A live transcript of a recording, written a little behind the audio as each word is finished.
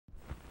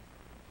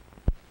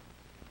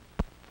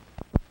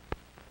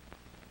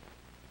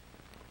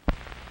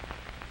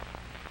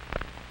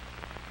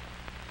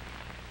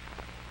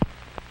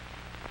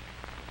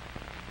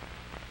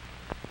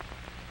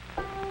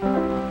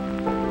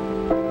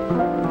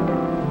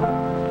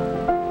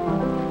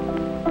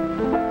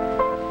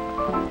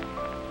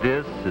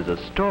a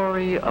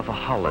story of a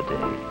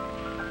holiday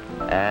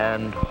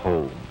and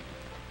home.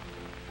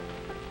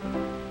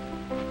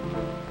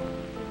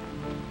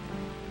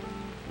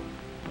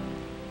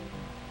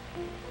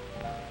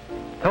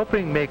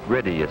 Helping make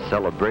ready a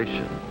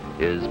celebration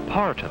is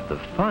part of the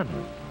fun.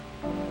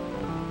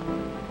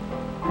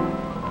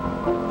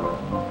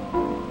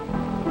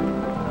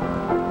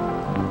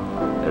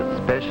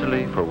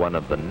 Especially for one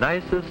of the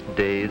nicest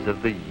days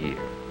of the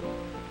year,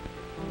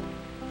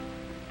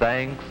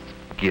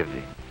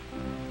 Thanksgiving.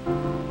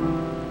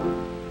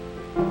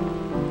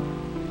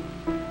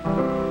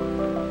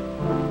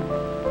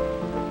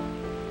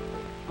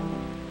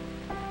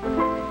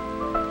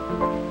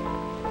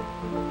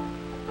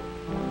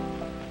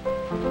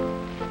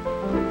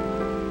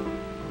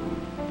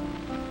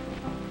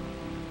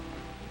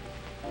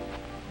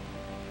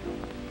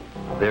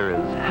 There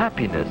is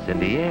happiness in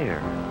the air,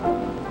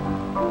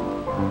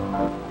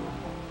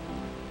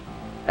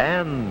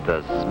 and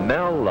the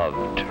smell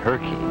of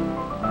turkey.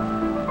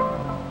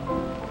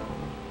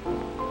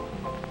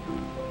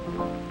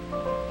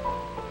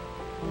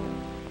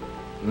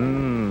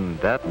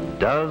 That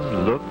does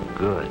look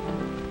good.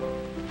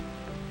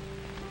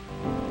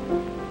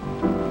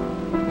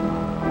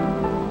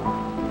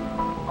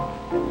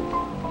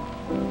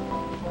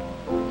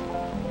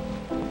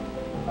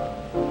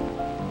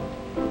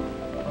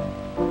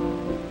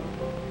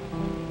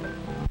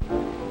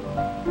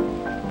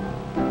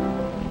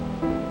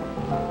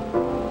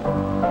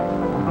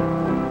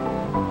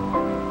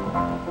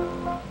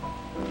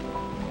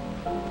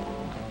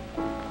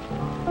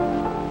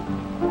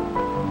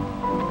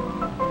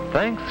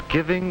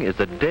 Thanksgiving is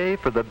a day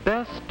for the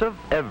best of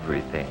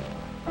everything.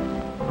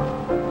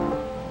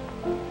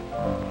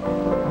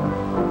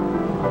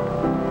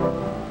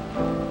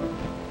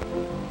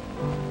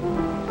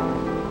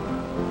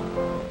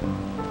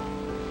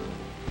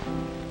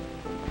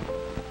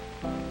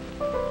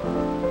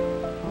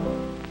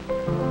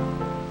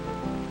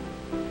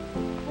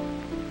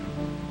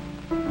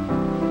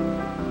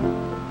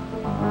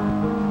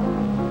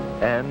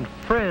 And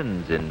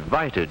friends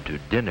invited to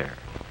dinner.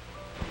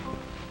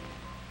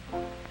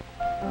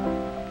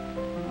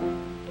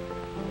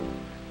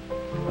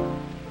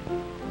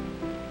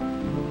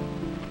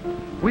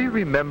 We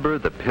remember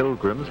the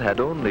Pilgrims had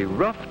only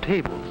rough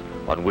tables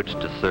on which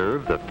to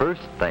serve the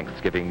first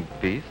Thanksgiving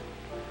feast,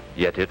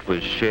 yet it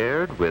was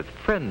shared with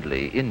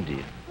friendly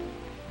Indians.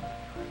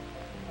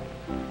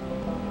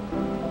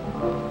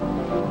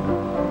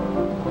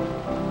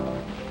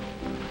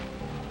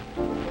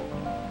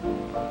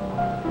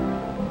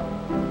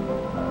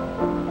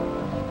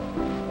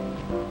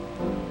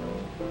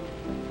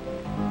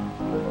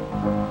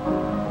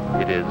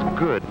 It is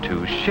good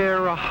to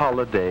share a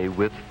holiday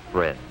with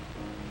friends.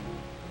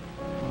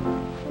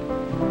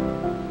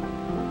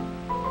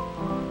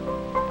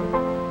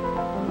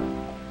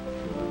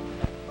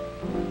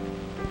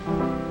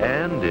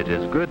 And it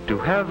is good to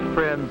have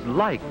friends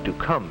like to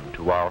come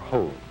to our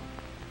home.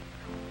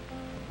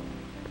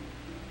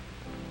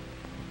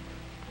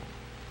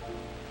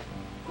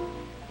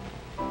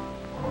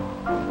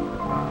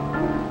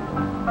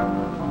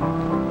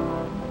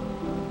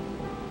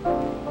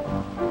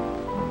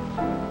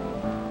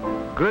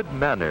 Good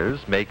manners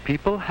make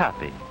people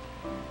happy,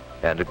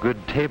 and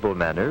good table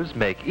manners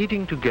make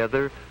eating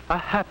together a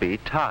happy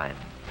time.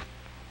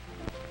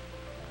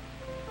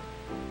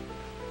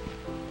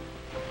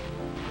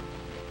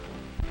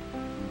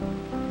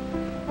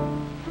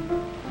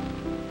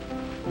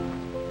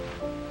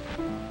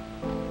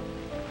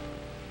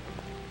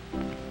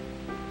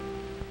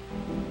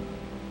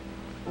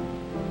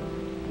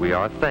 We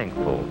are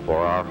thankful for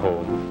our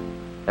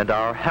home and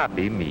our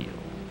happy meal.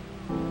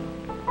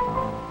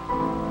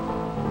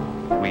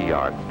 We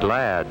are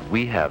glad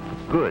we have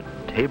good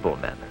table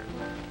manners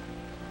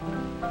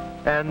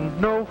and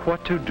know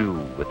what to do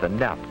with a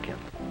napkin.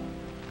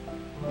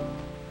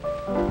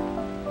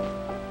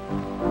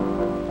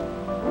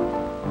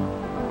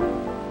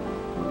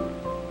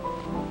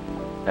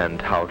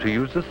 And how to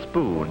use a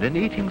spoon in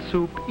eating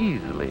soup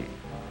easily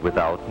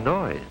without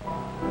noise.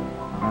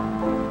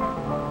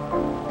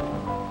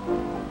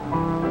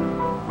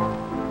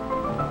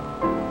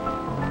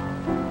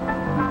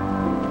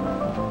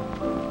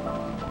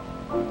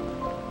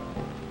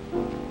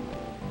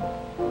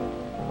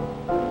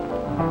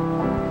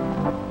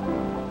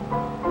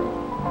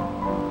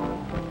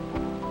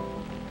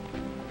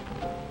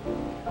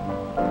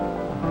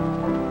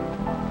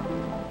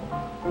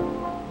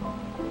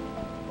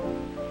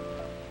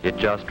 It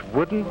just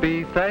wouldn't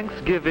be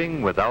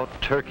Thanksgiving without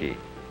turkey.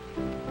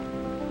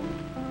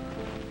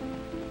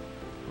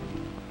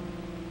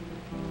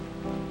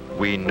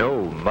 We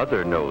know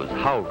Mother knows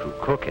how to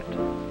cook it.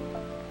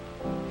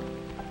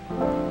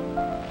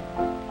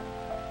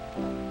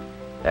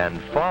 And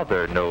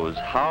Father knows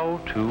how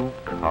to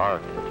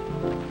carve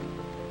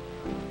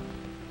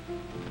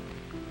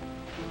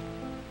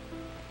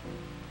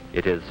it.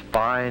 It is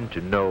fine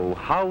to know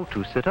how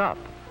to sit up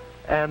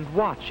and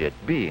watch it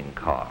being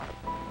carved.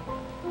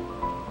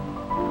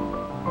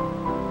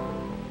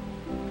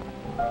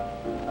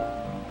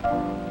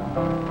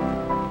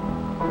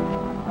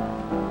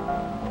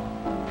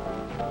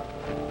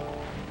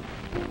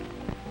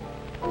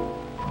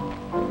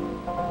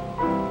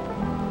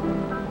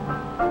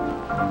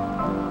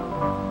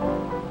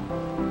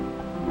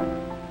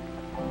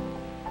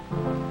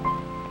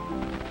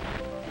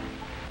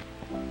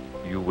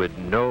 would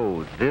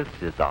know this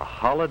is a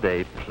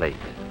holiday plate.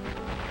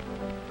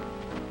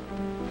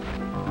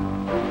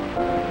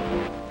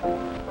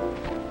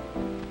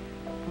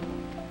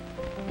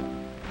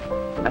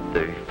 At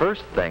the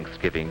first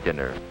Thanksgiving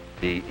dinner,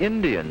 the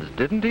Indians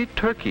didn't eat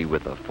turkey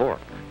with a fork.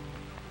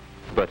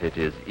 But it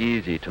is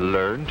easy to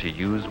learn to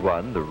use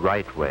one the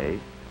right way,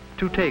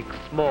 to take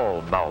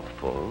small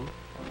mouthfuls.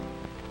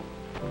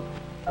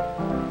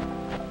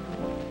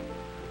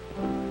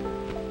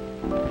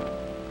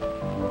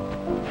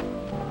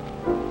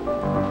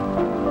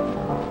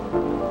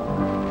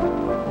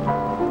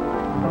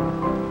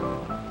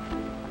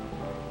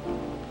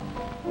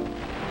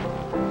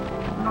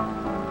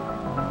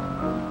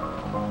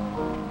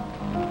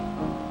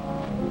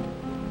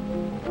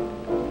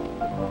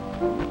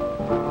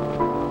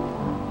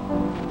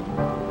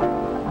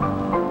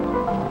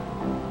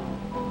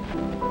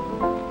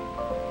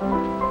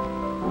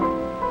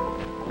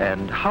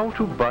 And how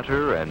to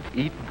butter and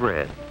eat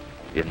bread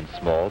in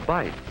small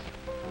bites,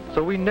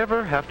 so we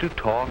never have to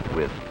talk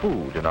with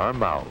food in our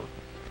mouths.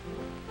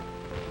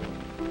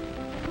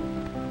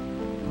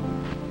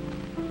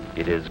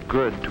 It is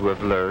good to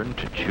have learned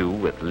to chew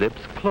with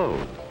lips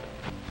closed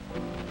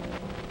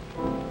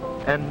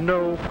and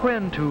know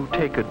when to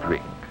take a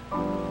drink.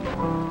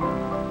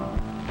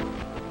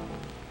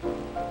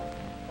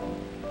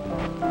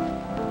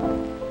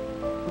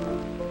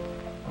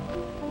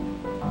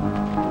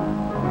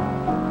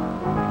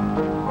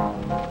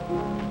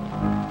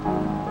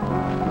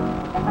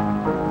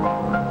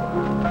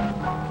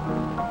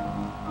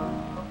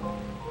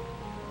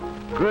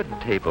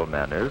 Good table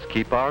manners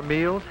keep our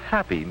meals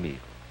happy meals,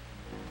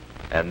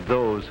 and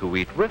those who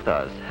eat with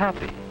us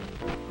happy.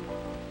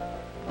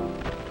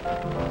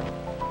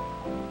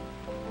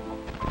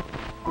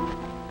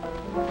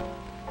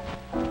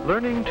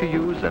 Learning to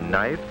use a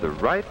knife the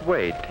right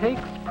way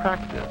takes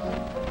practice,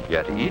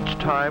 yet each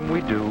time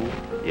we do,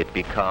 it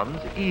becomes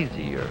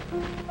easier.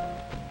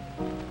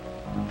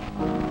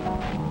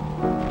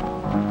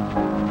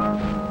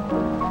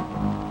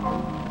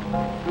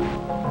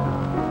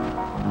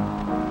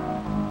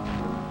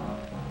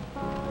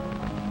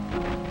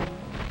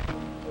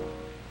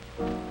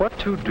 What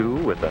to do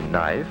with a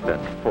knife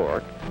and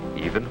fork,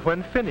 even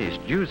when finished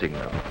using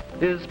them,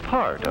 is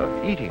part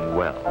of eating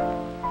well.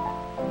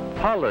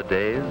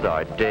 Holidays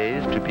are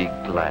days to be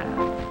glad,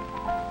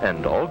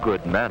 and all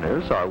good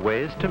manners are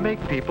ways to make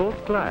people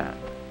glad.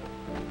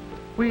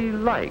 We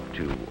like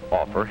to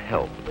offer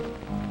help,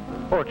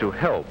 or to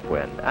help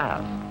when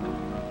asked.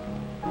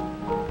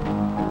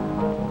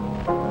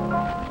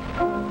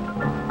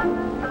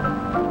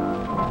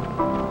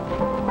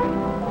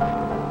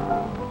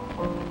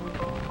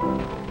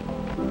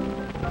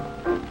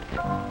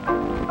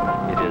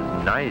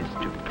 Nice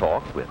to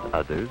talk with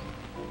others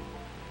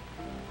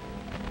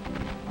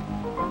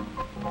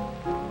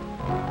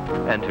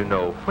and to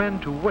know when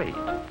to wait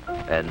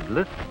and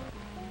listen.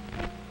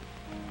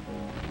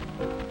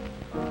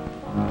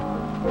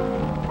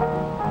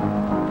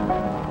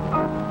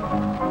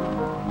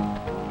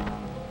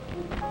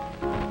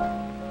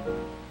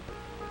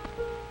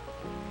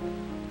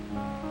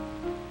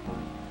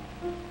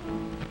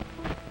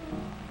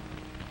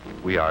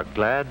 We are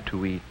glad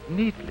to eat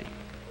neatly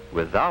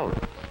without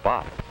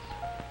spots.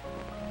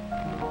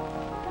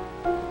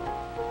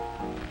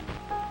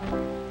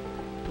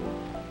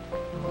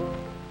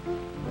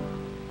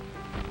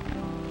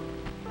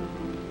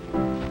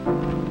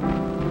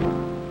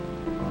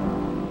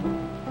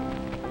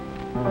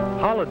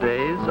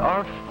 Holidays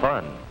are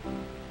fun.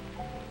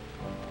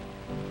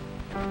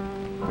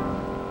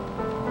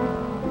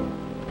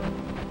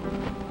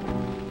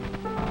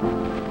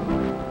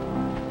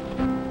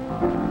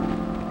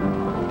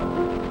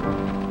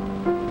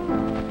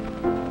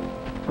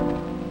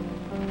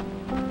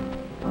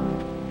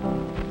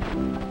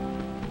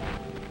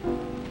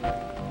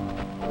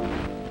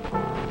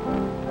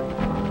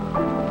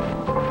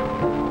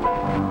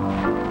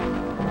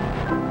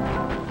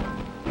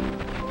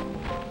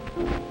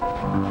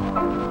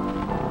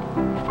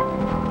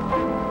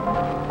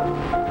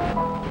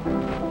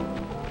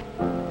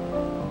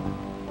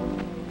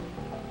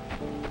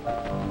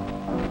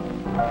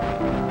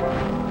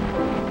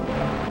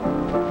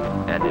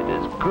 And it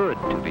is good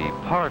to be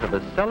part of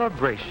a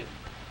celebration.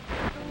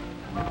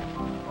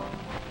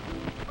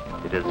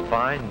 It is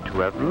fine to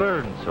have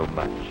learned so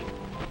much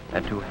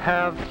and to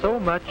have so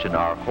much in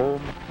our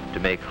home to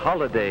make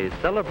holiday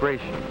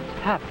celebrations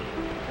happy.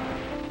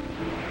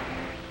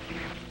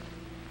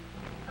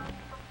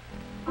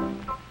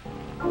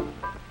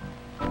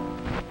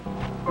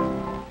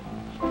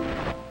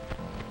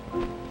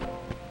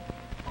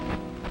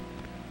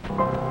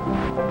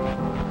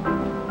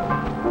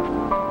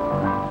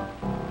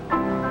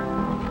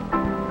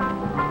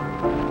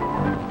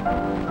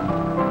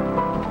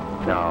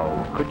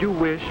 Now, could you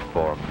wish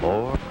for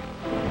more?